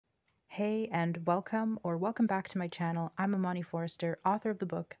Hey, and welcome back to my channel. I'm Amani Forrester, author of the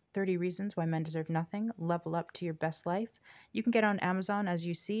book 30 Reasons Why Men Deserve Nothing, Level Up to Your Best Life. You can get on Amazon, as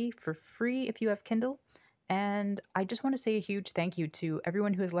you see, for free if you have Kindle. And I just want to say a huge thank you to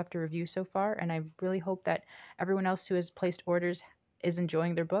everyone who has left a review so far, and I really hope that everyone else who has placed orders is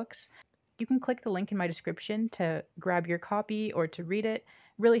enjoying their books. You can click the link in my description to grab your copy or to read it. It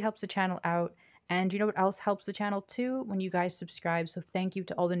really helps the channel out. And you know what else helps the channel too? When you guys subscribe. So thank you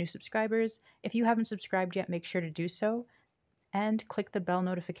to all the new subscribers. If you haven't subscribed yet, make sure to do so and click the bell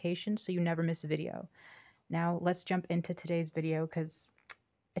notification so you never miss a video. Now let's jump into today's video because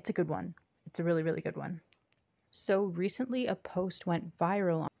it's a good one. It's a really, really good one. So recently a post went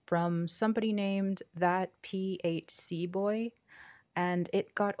viral from somebody named that PHC boy, and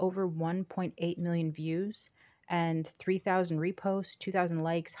it got over 1.8 million views and 3,000 reposts, 2,000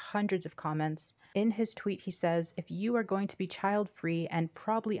 likes, hundreds of comments. In his tweet, he says, if you are going to be child free and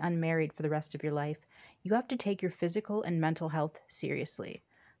probably unmarried for the rest of your life, you have to take your physical and mental health seriously.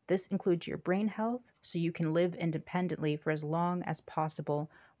 This includes your brain health, so you can live independently for as long as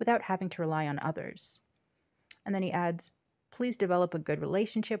possible without having to rely on others. And then he adds, please develop a good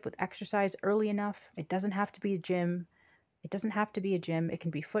relationship with exercise early enough. It doesn't have to be a gym. It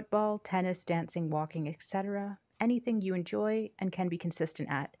can be football, tennis, dancing, walking, etc. Anything you enjoy and can be consistent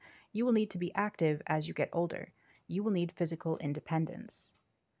at. You will need to be active as you get older. You will need physical independence.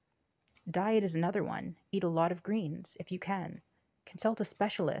 Diet is another one. Eat a lot of greens if you can. Consult a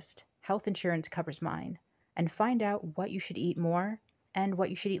specialist. Health insurance covers mine. And find out what you should eat more and what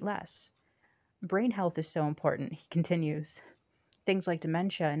you should eat less. Brain health is so important, he continues. Things like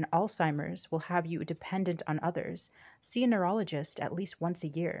dementia and Alzheimer's will have you dependent on others. See a neurologist at least once a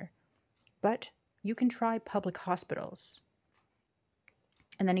year. But you can try public hospitals.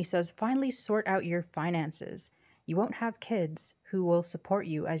 And then he says, finally sort out your finances. You won't have kids who will support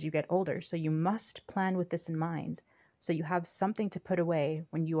you as you get older, so you must plan with this in mind, so you have something to put away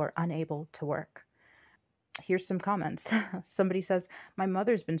when you are unable to work. Here's some comments. Somebody says, my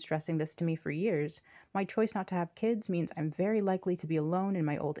mother's been stressing this to me for years. My choice not to have kids means I'm very likely to be alone in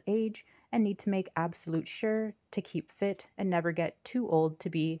my old age and need to make absolute sure to keep fit and never get too old to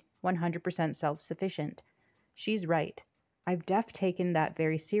be 100% self-sufficient. She's right. I've taken that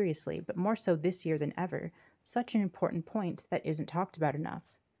very seriously, but more so this year than ever. Such an important point that isn't talked about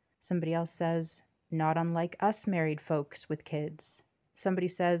enough. Somebody else says, not unlike us married folks with kids. Somebody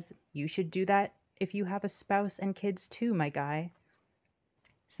says, you should do that if you have a spouse and kids too, my guy.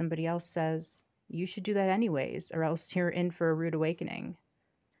 Somebody else says, you should do that anyways, or else you're in for a rude awakening.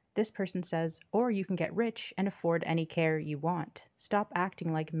 This person says, or you can get rich and afford any care you want. Stop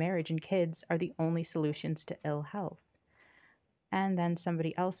acting like marriage and kids are the only solutions to ill health. And then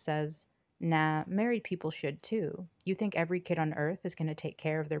somebody else says, nah, married people should too. You think every kid on earth is going to take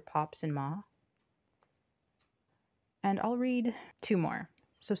care of their pops and ma? And I'll read two more.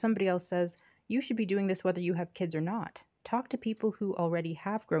 So somebody else says, you should be doing this whether you have kids or not. Talk to people who already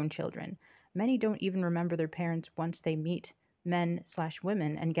have grown children. Many don't even remember their parents once they meet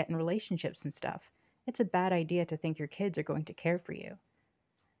men/women and get in relationships and stuff. It's a bad idea to think your kids are going to care for you.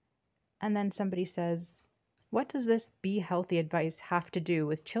 And then somebody says, what does this be healthy advice have to do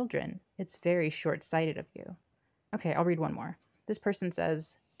with children? It's very short-sighted of you. Okay, I'll read one more. This person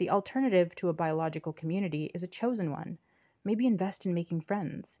says, the alternative to a biological community is a chosen one. Maybe invest in making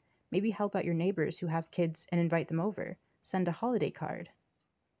friends. Maybe help out your neighbors who have kids and invite them over. Send a holiday card.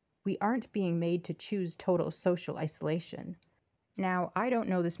 We aren't being made to choose total social isolation. Now, I don't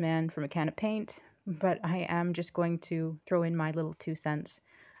know this man from a can of paint, but I am just going to throw in my little 2 cents.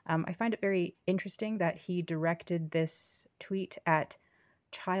 I find it very interesting that he directed this tweet at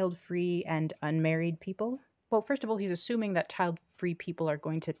child-free and unmarried people. Well, first of all, he's assuming that child-free people are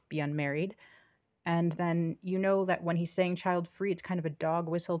going to be unmarried. And then you know that when he's saying child-free, it's kind of a dog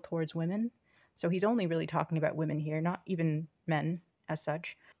whistle towards women. So he's only really talking about women here, not even men as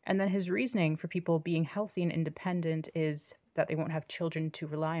such. And then his reasoning for people being healthy and independent is that they won't have children to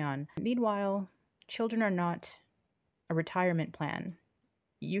rely on. Meanwhile, children are not a retirement plan.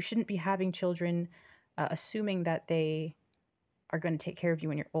 You shouldn't be having children assuming that they are going to take care of you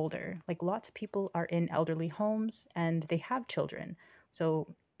when you're older. Like, lots of people are in elderly homes and they have children.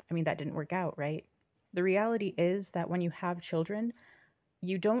 So, I mean, that didn't work out, right? The reality is that when you have children,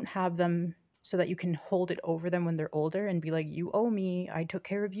 you don't have them so that you can hold it over them when they're older and be like, you owe me, I took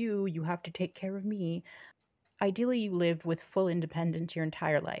care of you, you have to take care of me. Ideally, you live with full independence your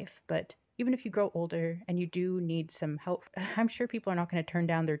entire life, but even if you grow older and you do need some help, I'm sure people are not going to turn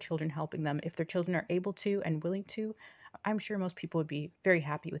down their children helping them. If their children are able to and willing to, I'm sure most people would be very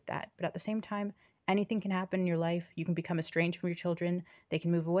happy with that. But at the same time, anything can happen in your life. You can become estranged from your children. They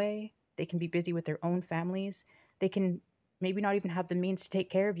can move away. They can be busy with their own families. They can maybe not even have the means to take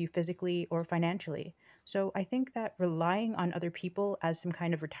care of you physically or financially. So I think that relying on other people as some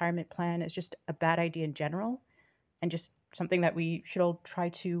kind of retirement plan is just a bad idea in general, and just something that we should all try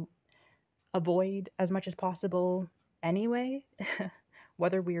to avoid as much as possible anyway,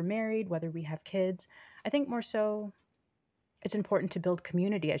 whether we are married, whether we have kids. I think more so it's important to build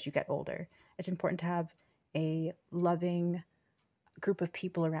community as you get older. It's important to have a loving group of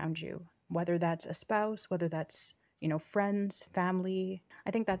people around you, whether that's a spouse, whether that's, friends, family.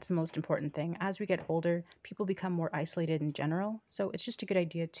 I think that's the most important thing. As we get older, people become more isolated in general. So it's just a good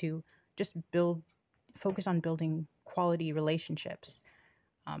idea to just focus on building quality relationships,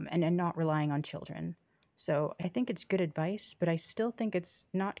 and not relying on children. So I think it's good advice, but I still think it's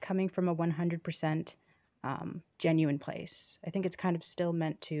not coming from a 100% genuine place. I think it's kind of still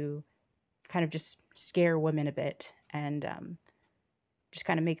meant to kind of just scare women a bit, and just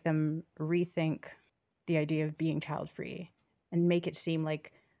kind of make them rethink the idea of being child free and make it seem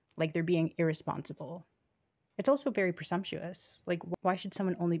like they're being irresponsible. It's also very presumptuous. Like, why should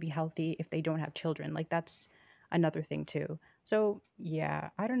someone only be healthy if they don't have children? Like, that's another thing too. So yeah,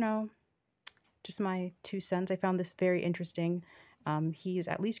 I don't know, just my 2 cents. I found this very interesting. He's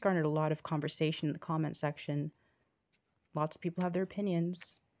at least garnered a lot of conversation in the comment section. Lots of people have their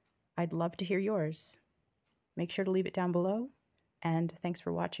opinions. I'd love to hear yours. Make sure to leave it down below. And thanks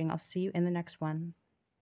for watching. I'll see you in the next one.